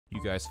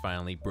You guys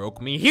finally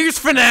broke me. Here's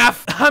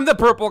FNAF! I'm the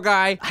purple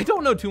guy. I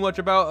don't know too much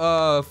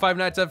about Five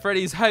Nights at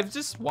Freddy's. I've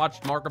just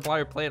watched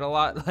Markiplier play it a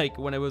lot, like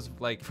when it was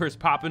like first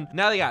popping.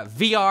 Now they got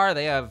VR.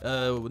 They have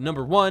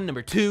number 1,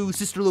 number 2,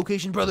 sister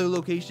location, brother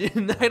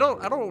location. I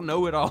don't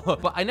know it all,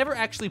 but I never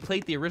actually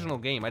played the original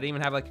game. I didn't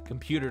even have like a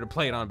computer to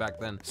play it on back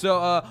then.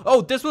 So oh,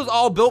 this was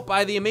all built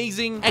by the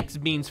amazing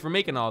X-Beans for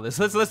making all this.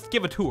 Let's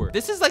give a tour.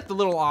 This is like the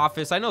little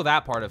office. I know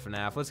that part of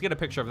FNAF. Let's get a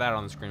picture of that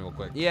on the screen real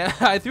quick. Yeah,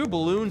 I threw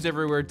balloons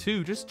everywhere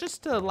too, just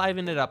to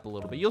liven it up a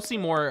little bit. You'll see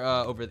more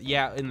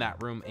in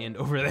that room and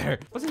over there.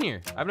 What's in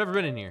here? I've never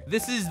been in here.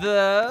 This is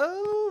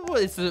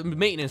it's the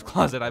maintenance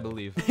closet, I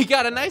believe. We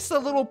got a nice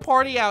little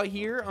party out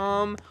here.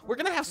 We're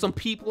gonna have some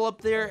people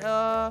up there,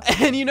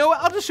 and you know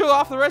what? I'll just show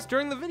off the rest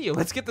during the video.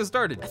 Let's get this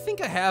started. I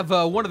think I have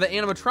one of the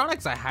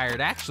animatronics I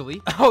hired,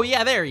 actually. Oh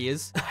yeah, there he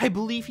is. I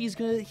believe he's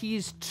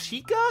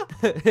Chica?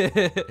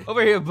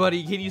 Over here,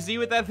 buddy. Can you see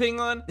what that thing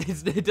on?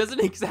 It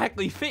doesn't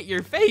exactly fit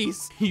your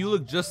face. You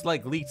look just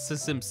like Lisa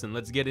Simpson.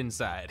 Let's get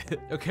inside.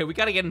 Okay, we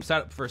gotta get him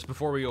set up first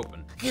before we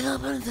open. Get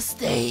up on the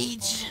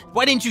stage.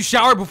 Why didn't you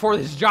shower before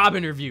this job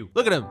interview?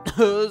 Look at him.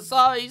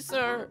 Sorry,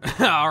 sir.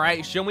 All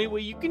right, show me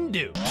what you can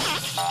do.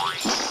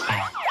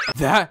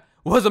 That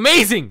was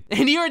amazing,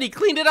 and you already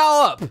cleaned it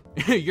all up.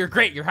 You're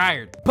great, you're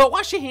hired. But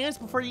wash your hands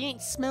before you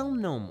ain't smell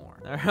no more.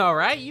 All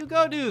right, you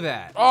go do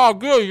that. Oh,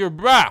 good, you're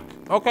back.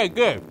 Okay,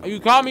 good. You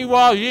caught me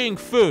while I was eating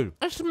food.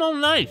 I smell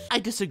nice. I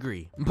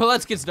disagree, but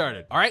let's get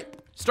started, all right?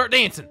 Start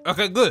dancing.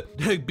 Okay,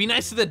 good. Be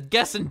nice to the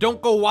guests and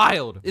don't go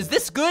wild. Is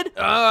this good?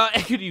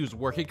 It could use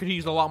work. It could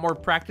use a lot more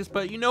practice,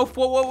 but you know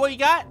what you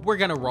got? We're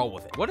gonna roll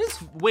with it.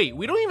 Wait,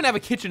 we don't even have a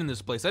kitchen in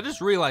this place. I just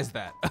realized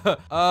that.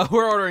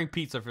 We're ordering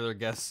pizza for their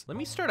guests. Let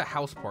me start a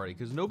house party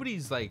because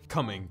nobody's like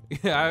coming.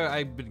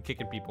 I've been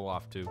kicking people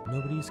off too.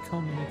 Nobody's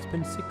coming. It's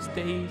been 6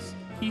 days.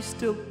 He's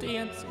still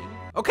dancing.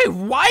 Okay,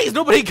 why is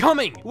nobody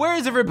coming? Where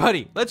is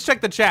everybody? Let's check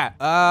the chat.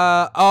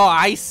 Oh,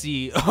 I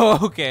see.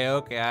 Okay,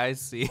 I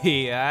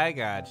see. I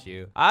got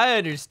you. I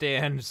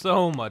understand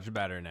so much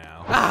better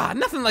now. Ah,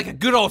 nothing like a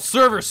good old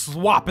server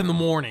swap in the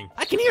morning.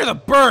 I can hear the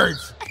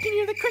birds. I can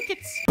hear the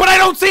crickets. But I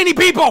don't see any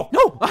people.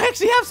 No, I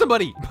actually have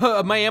somebody.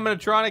 My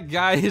animatronic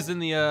guy is in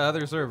the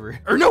other server.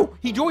 Or no,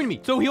 he joined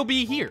me, so he'll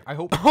be here, I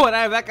hope. Oh, and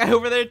I have that guy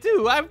over there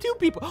too. I have 2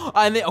 people.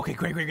 Okay,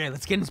 great.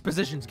 Let's get in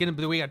positions.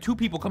 We got 2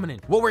 people coming in.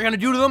 What we're gonna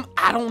do to them,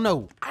 I don't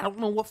know. I don't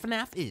know what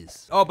FNAF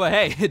is. Oh, but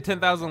hey,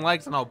 10,000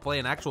 likes and I'll play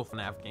an actual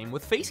FNAF game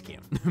with face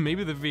cam.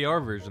 Maybe the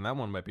VR version, that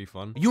one might be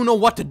fun. You know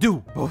what to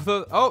do.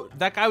 Oh,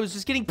 that guy was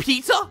just getting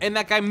pizza and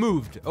that guy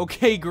moved.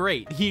 Okay,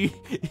 great. He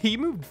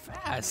moved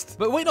fast.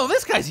 But wait, no,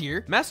 this guy's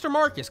here. Master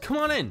Marcus, come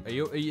on in.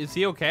 Is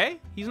he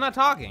okay? He's not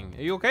talking.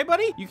 Are you okay,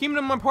 buddy? You came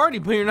to my party,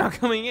 but you're not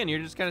coming in. You're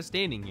just kind of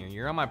standing here.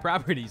 You're on my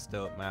property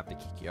still. I'm gonna have to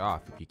kick you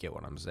off if you get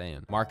what I'm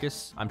saying.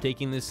 Marcus, I'm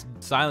taking this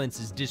silence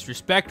as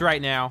disrespect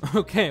right now.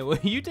 Okay, well,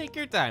 you take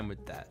your time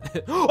with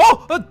that.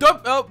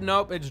 Oh,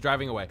 nope, it's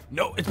driving away.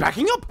 No, it's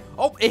backing up.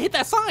 Oh, it hit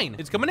that sign.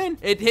 It's coming in.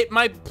 It hit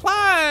my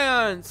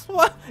plants.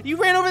 What? You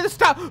ran over the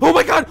stop. Oh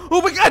my God.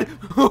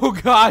 Oh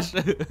gosh.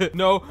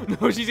 No,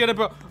 she's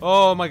gonna,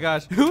 oh my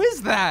gosh. Who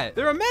is that?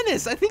 They're a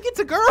menace. I think it's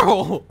a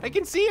girl. I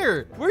can see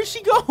her. Where'd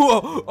she go?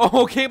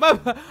 Oh, okay,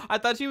 I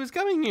thought she was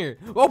coming here.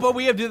 Oh, but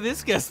we have to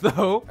this guest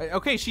though.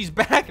 Okay, she's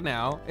back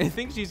now. I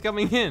think she's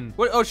coming in.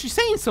 What? Oh, she's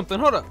saying something.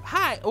 Hold up.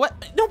 Hi,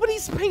 what?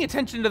 Nobody's paying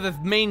attention to the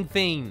main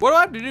thing. What do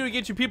I have to do to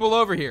get you people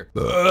over here?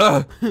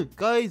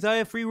 Guys, I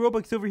have free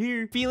Robux over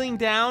here. Feeling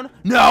down?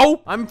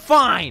 No, I'm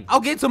fine. I'll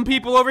get some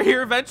people over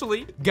here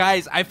eventually.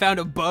 Guys, I found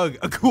a bug,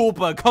 a cool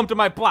bug. Come to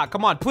my plot.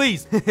 Come on,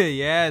 please.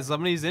 Yeah,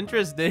 somebody's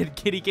interested.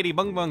 Kitty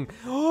bung bung.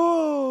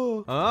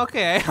 Oh,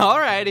 okay. All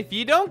right. If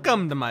you don't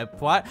come to my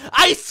plot,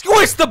 I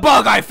squished the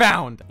bug I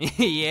found.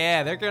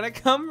 Yeah, they're gonna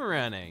come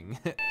running.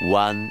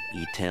 One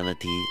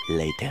eternity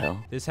later.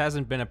 This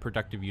hasn't been a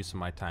productive use of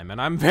my time,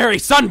 and I'm very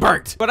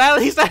sunburnt. But at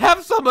least I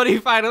have somebody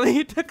finally.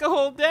 It took a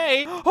whole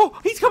day. Oh,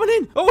 he's coming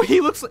in. Oh, he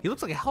looks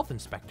like a health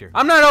inspector.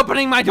 I'm not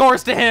opening my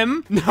doors to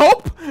him.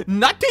 Nope,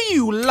 not to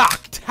you,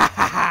 locked.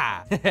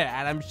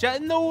 And I'm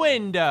shutting the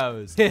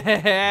windows.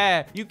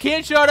 You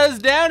can't shut us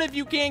down if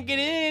you can't get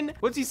in.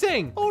 What's he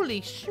saying?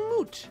 Holy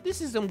schmoot,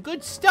 this is some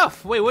good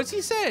stuff. Wait, what's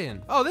he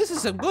saying? Oh, this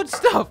is some good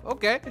stuff.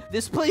 Okay,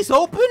 this place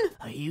open?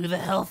 Are you the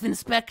health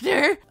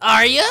inspector?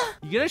 Are ya?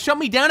 You gonna shut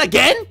me down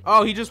again?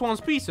 Oh, he just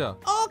wants pizza.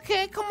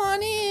 Okay, come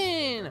on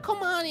in.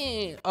 Come on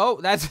in. Oh,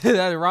 that's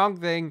the wrong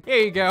thing.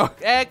 Here you go.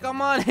 Hey,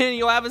 come on in.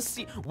 You'll have a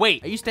seat.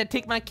 Wait, I used to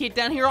take my kid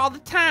down here all the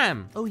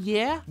time. Oh,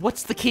 yeah?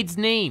 What's the kid's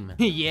name?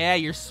 Yeah,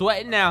 you're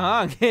sweating now,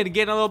 huh?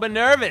 Getting a little bit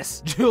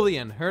nervous.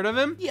 Julian, heard of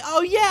him? Yeah,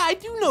 oh, yeah, I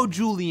do know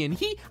Julian.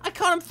 I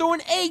caught him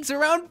throwing eggs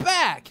around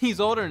back. He's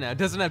older now.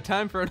 Doesn't have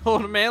time for an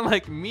old man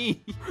like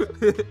me.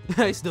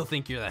 I still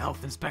think you're the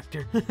health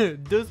inspector.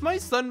 Does my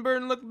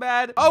sunburn look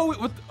bad? Oh,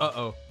 what?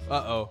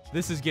 Uh-oh.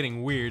 This is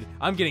getting weird.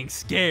 I'm getting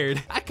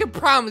scared. I can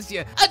promise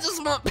you, I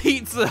just want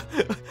pizza.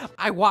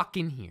 I walk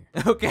in here,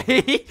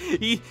 okay?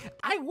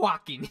 I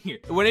walk in here.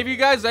 Whenever you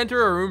guys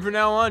enter a room from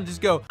now on, just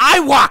go, I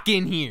walk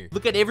in here.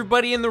 Look at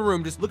everybody in the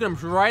room. Just look at them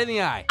right in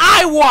the eye.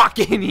 I walk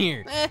in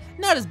here.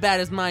 Not as bad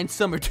as mine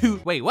summer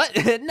 2. Wait, what?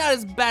 Not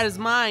as bad as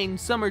mine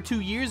summer 2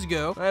 years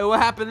ago.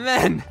 What happened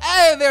then?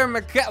 Hey there,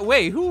 Mikhail.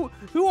 Wait, who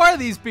are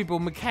these people?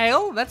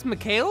 Mikhail? That's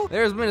Mikhail?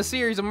 There's been a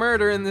series of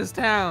murder in this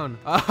town.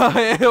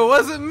 It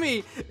wasn't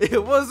me.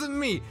 It wasn't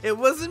me. It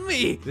wasn't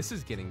me. This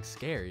is getting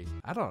scary.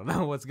 I don't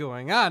know what's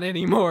going on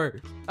anymore.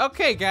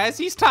 Okay, guys,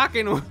 he's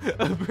talking a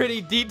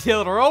pretty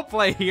detailed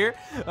roleplay here.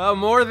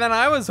 More than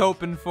I was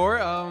hoping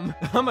for. I'm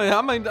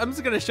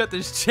just gonna shut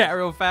this chat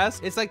real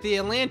fast. It's like the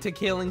Atlanta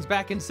killings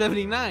back in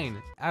 '79.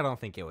 I don't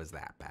think it was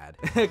that bad.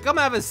 Come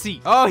have a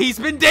seat. Oh, he's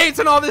been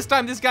dancing all this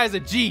time. This guy's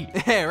a G.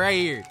 Right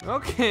here.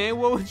 Okay,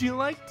 what would you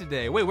like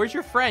today? Wait, where's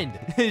your friend?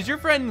 Is your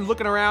friend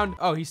looking around?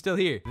 Oh, he's still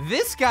here.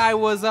 This guy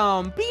was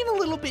being a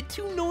little bit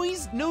too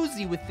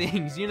nosy with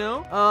things, you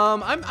know?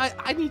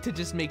 I need to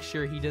just make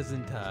sure he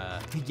doesn't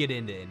get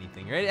into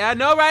anything, right?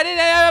 No, right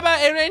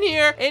in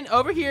here. And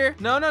over here.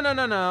 No.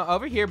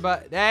 Over here,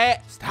 but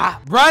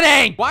stop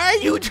running. Why are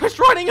you just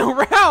running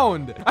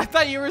around? I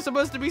thought you were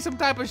supposed to be some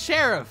type of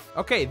sheriff.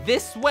 Okay,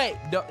 this way.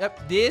 No,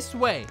 this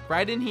way.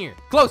 Right in here.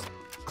 Close.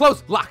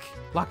 Lock.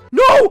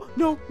 No. I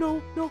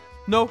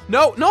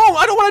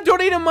don't want to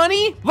donate him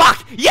money.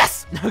 Lock.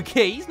 Yes.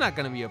 Okay, he's not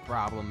gonna be a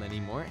problem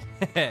anymore.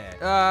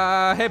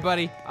 Hey,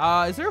 buddy.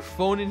 Is there a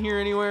phone in here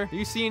anywhere? Do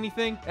you see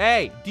anything?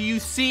 Hey, do you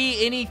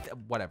see anything?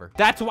 Whatever.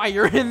 That's why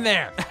you're in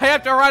there. I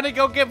have to run and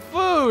go get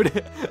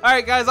food. All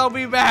right, guys, I'll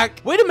be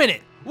back. Wait a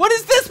minute. What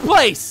is this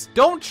place?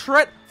 Don't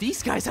tread.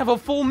 These guys have a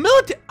full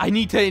military. I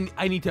need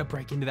to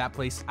break into that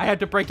place. I have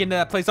to break into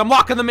that place. I'm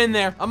locking them in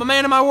there. I'm a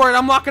man of my word.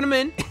 I'm locking them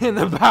in. And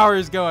the power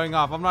is going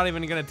off. I'm not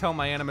even gonna tell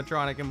my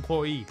animatronic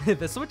employee.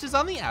 The switch is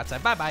on the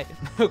outside. Bye-bye.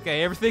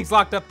 Okay, everything's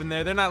locked up in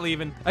there. They're not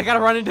leaving. I gotta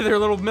run into their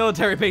little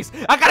military base.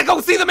 I gotta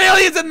go see them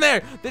aliens in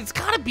there. It's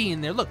gotta be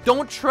in there. Look,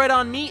 don't tread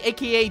on me,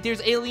 AKA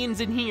there's aliens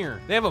in here.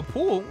 They have a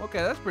pool. Okay,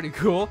 that's pretty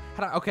cool.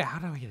 How do I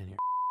get in here?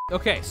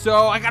 Okay,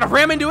 so I gotta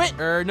ram into it.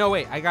 Or no,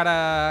 wait, I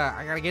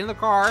gotta get in the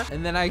car,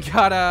 and then I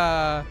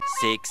gotta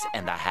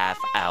 6.5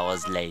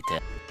 hours later.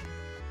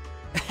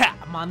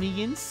 I'm on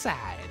the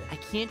inside. I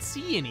can't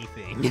see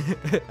anything.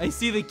 I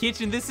see the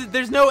kitchen.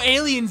 There's no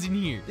aliens in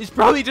here. It's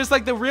probably just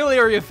like the real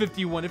Area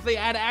 51. If they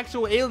had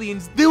actual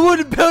aliens, they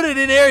wouldn't build it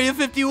in Area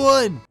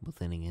 51. But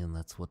then again,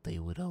 that's what they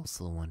would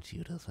also want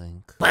you to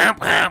think.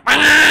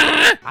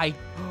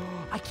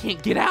 I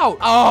can't get out.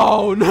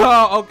 Oh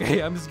no.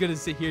 Okay, I'm just gonna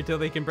sit here till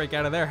they can break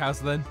out of their house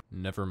then.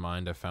 Never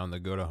mind, I found the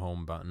go to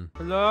home button.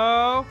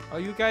 Hello? Are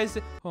you guys?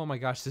 Oh my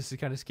gosh, this is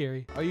kind of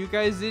scary. Are you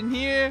guys in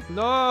here?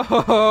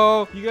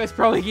 No. You guys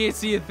probably can't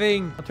see a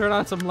thing. I'll turn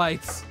on some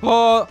lights.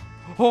 Oh,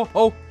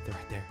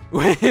 they're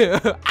right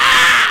there.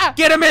 Ah!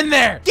 Get him in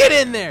there. Get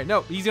in there.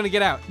 No, he's gonna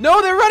get out.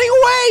 No, they're running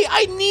away.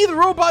 I need the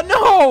robot.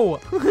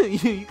 No.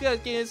 You guys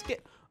can't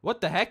escape.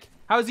 What the heck?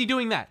 How is he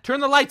doing that? Turn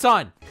the lights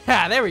on.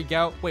 Yeah, there we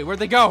go. Wait, where'd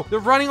they go? They're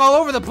running all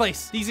over the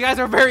place. These guys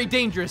are very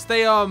dangerous.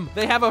 They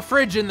have a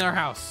fridge in their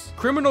house.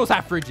 Criminals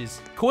have fridges.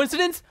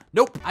 Coincidence?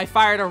 Nope. I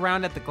fired a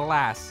round at the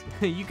glass.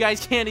 You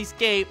guys can't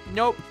escape.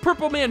 Nope.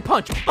 Purple man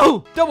punch.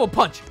 Oh, double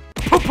punch.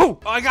 Poo poo.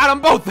 Oh, I got them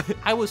both.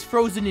 I was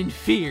frozen in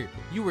fear.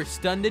 You were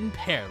stunned and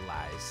paralyzed.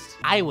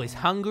 I was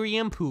hungry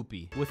and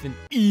poopy with an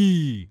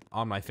E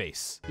on my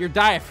face. Your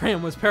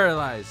diaphragm was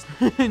paralyzed.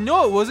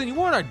 No, it wasn't. You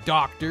weren't a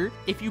doctor.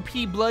 If you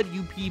pee blood,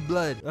 you pee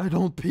blood. I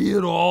don't pee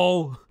at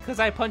all. Because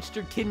I punched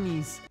your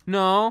kidneys.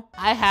 No,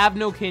 I have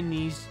no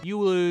kidneys. You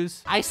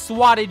lose. I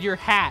swatted your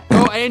hat.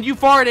 Oh, and you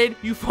farted.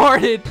 You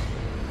farted.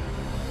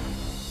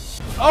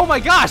 Oh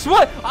my gosh,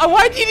 what?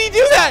 Why did he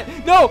do that?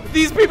 No,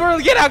 these people are,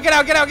 get out.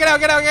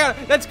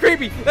 That's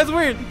creepy, that's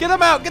weird. Get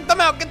them out.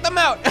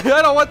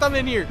 I don't want them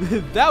in here.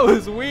 That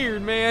was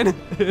weird, man.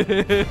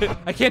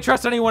 I can't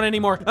trust anyone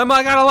anymore.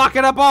 I gotta lock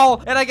it up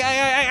all, and I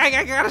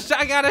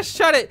gotta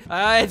shut it.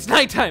 It's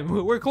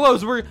nighttime, we're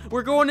closed.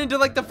 We're going into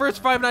like the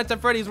first Five Nights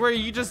at Freddy's where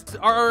you just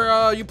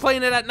are, you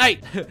playing it at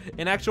night.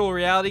 In actual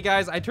reality,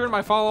 guys, I turned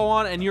my follow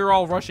on and you're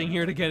all rushing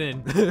here to get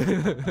in.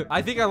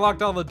 I think I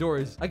locked all the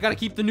doors. I gotta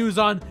keep the news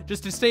on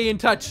just to stay in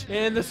touch,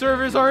 and the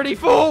server's already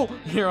full.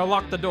 Here, I'll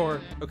lock the door.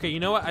 Okay,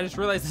 you know what? I just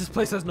realized this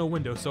place has no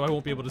window, so I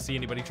won't be able to see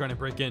anybody trying to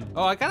break in.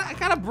 Oh, I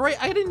gotta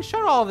break. I didn't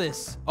shut all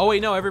this. Oh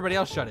wait, no, everybody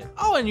else shut it.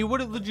 Oh, and you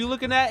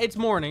looking at? It's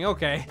morning.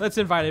 Okay, let's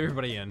invite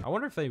everybody in. I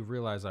wonder if they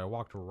realize I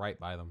walked right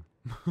by them.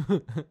 All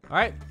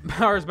right,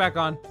 power's back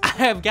on. I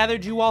have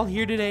gathered you all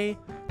here today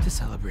to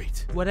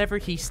celebrate. Whatever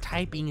he's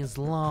typing is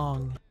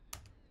long.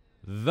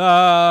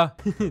 The.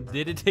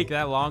 Did it take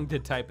that long to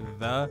type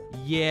the?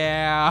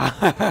 Yeah.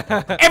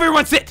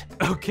 Everyone sit.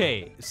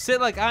 Okay, sit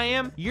like I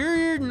am.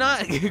 You're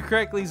not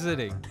correctly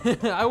sitting.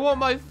 I want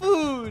my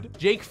food.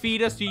 Jake,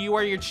 feed us. You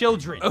are your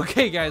children.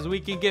 Okay, guys, we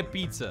can get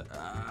pizza.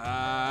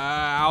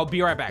 I'll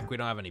be right back. We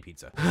don't have any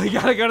pizza. I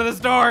gotta go to the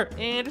store.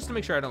 And just to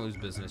make sure I don't lose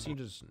business, you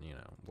just, you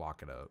know,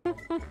 lock it up.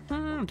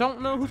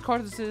 Don't know whose car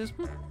this is.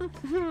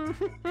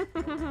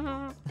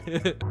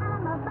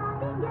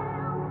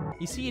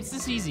 You see, it's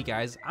this easy,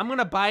 guys. I'm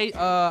gonna buy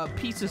a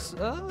pizza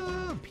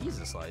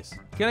slice.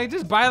 Can I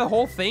just buy the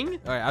whole thing?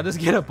 All right, I'll just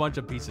get a bunch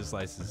of pizza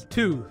slices.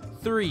 2,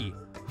 3,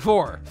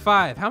 4,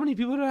 5. How many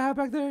people do I have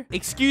back there?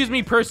 Excuse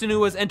me, person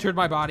who has entered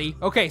my body.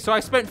 Okay, so I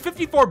spent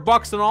 54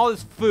 bucks on all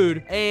this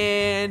food,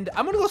 and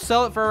I'm gonna go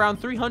sell it for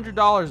around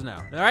 $300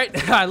 now. All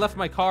right, I left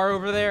my car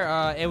over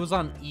there. It was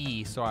on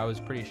E, so I was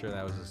pretty sure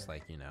that was just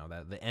like, you know,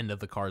 that the end of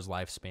the car's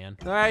lifespan.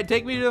 All right,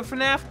 take me to the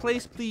FNAF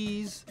place,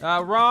 please.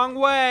 Wrong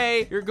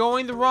way. You're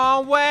going the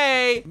wrong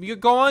way. You're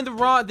going the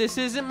wrong. This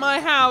isn't my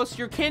house.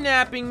 You're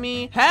kidnapping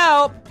me.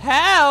 Help!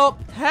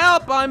 Help!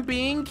 Help! I'm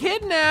being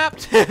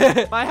kidnapped.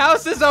 My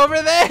house is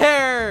over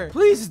there.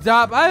 Please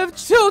stop. I have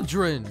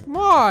children. Come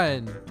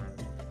on.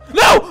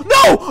 No!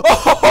 No!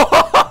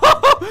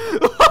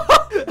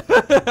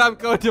 I'm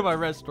going to my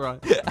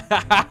restaurant.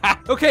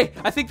 Okay,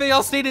 I think they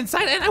all stayed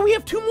inside, and we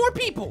have 2 more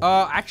people.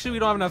 Actually, we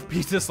don't have enough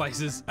pizza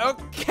slices.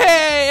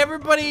 Okay,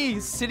 everybody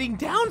sitting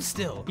down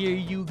still. Here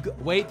you go.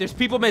 Wait, there's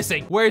people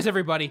missing. Where's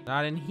everybody?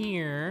 Not in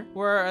here.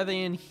 Where are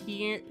they? In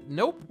here?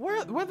 Nope.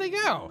 Where'd they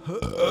go?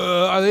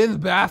 Are they in the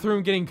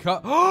bathroom getting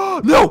cups?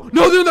 No,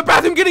 they're in the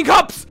bathroom getting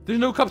cups. There's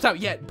no cups out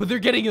yet, but they're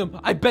getting them.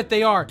 I bet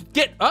they are.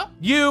 Get up.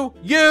 You,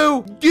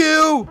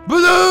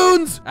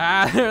 balloons.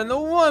 They're in the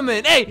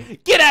woman. Hey,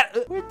 get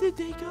out. Where did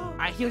they go?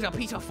 Here's a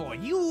pizza for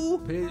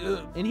you.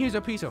 And here's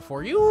a pizza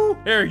for you.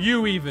 Here,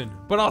 you even.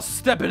 But I'll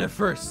step in it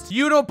first.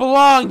 You don't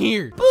belong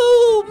here.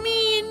 Boo!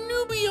 Me and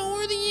Nubio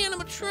are the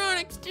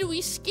animatronics. Did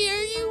we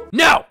scare you?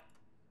 No!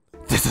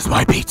 This is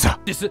my pizza.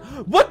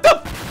 What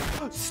the?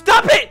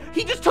 Stop it!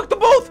 He just took the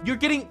both. You're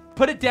getting,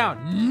 put it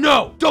down.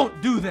 No,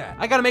 don't do that.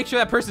 I gotta make sure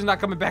that person's not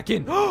coming back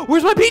in.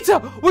 Where's my pizza?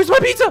 Where's my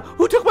pizza?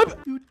 Who took my,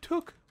 you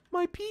took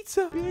my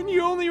pizza, and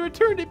you only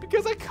returned it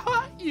because I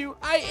caught you.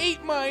 I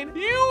ate mine.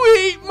 You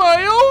ate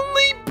my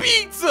only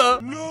pizza.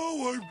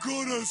 No, I'm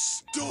gonna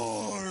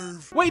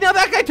starve. Wait, now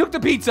that guy took the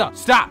pizza.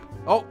 Stop.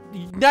 Oh,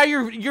 now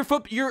you're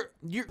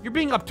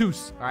being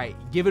obtuse. All right,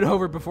 give it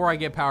over before I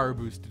get power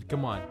boosted.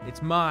 Come on,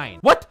 it's mine.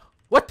 What?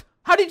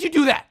 How did you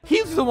do that?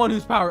 He's the one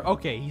who's power.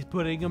 Okay, he's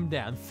putting him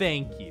down.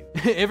 Thank you.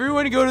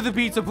 Everyone go to the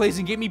pizza place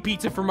and get me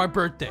pizza for my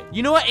birthday.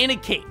 You know what? And a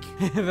cake.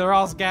 They're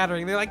all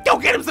scattering. They're like, go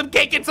get him some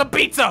cake and some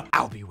pizza.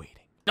 I'll be waiting.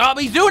 Oh,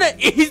 he's doing it.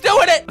 He's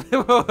doing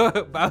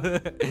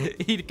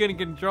it. He couldn't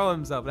control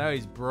himself. Now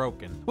he's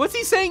broken. What's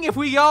he saying? If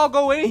we all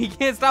go in, he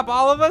can't stop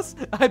all of us?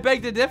 I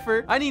beg to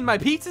differ. I need my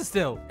pizza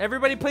still.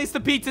 Everybody place the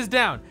pizzas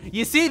down.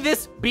 You see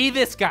this? Be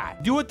this guy.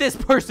 Do what this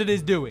person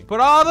is doing. Put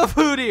all the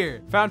food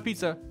here. Found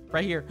pizza.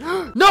 Right here.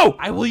 No!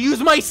 I will use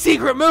my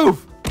secret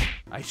move!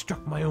 I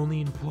struck my only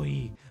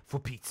employee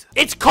for pizza.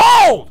 It's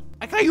cold!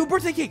 I got you a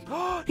birthday cake.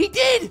 He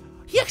did!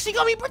 He actually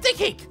got me a birthday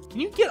cake. Can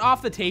you get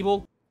off the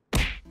table?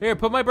 Here,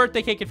 put my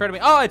birthday cake in front of me.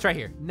 Oh, it's right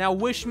here. Now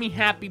wish me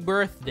happy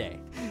birthday.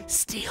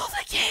 Steal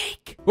the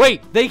cake.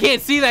 Wait, they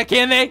can't see that,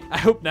 can they? I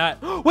hope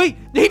not. Wait,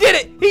 he did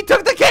it. He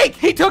took the cake.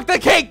 He took the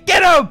cake.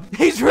 Get him.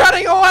 He's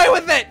running away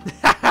with it.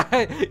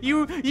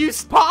 You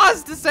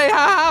paused to say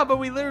haha, but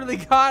we literally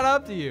caught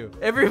up to you.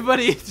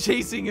 Everybody is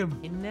chasing him.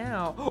 And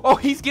now, oh,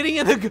 he's getting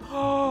in the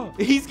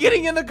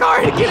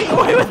car and getting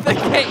away with the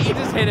cake. He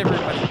just hit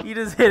everybody. He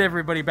just hit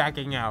everybody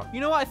backing out.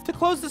 You know what? To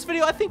close this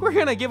video, I think we're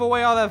gonna give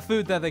away all that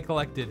food that they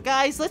collected.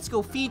 Guys, let's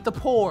go feed the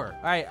poor.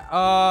 All right,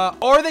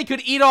 or they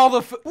could eat all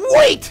the food.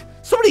 Wait!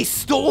 Somebody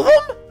stole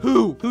them?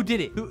 Who? Who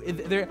did it? Who?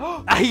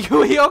 Are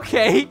you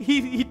okay?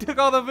 He took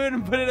all the food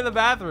and put it in the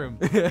bathroom.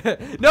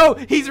 No,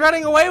 he's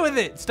running away with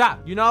it.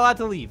 Stop. You're not allowed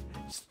to leave.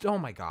 Oh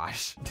my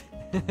gosh.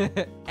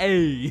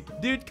 Hey,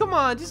 dude, come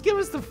on, just give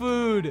us the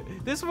food.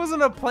 This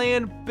wasn't a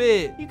planned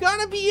bit. You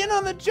gotta be in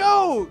on the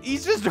joke.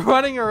 He's just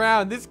running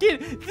around. This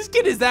kid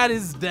is at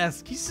his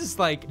desk. He's just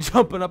like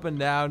jumping up and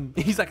down.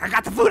 He's like, I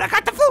got the food.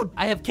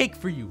 I have cake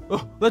for you.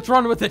 Oh, let's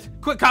run with it.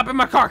 Quick, hop in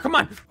my car, come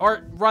on.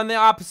 Or run the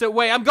opposite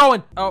way. I'm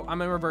going. Oh,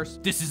 I'm in reverse.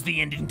 This is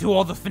the ending to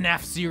all the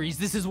FNAF series.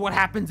 This is what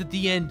happens at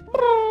the end.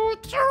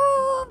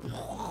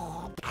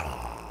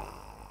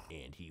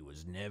 And he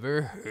was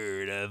never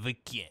heard of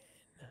again.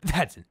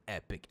 That's an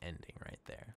epic ending right there.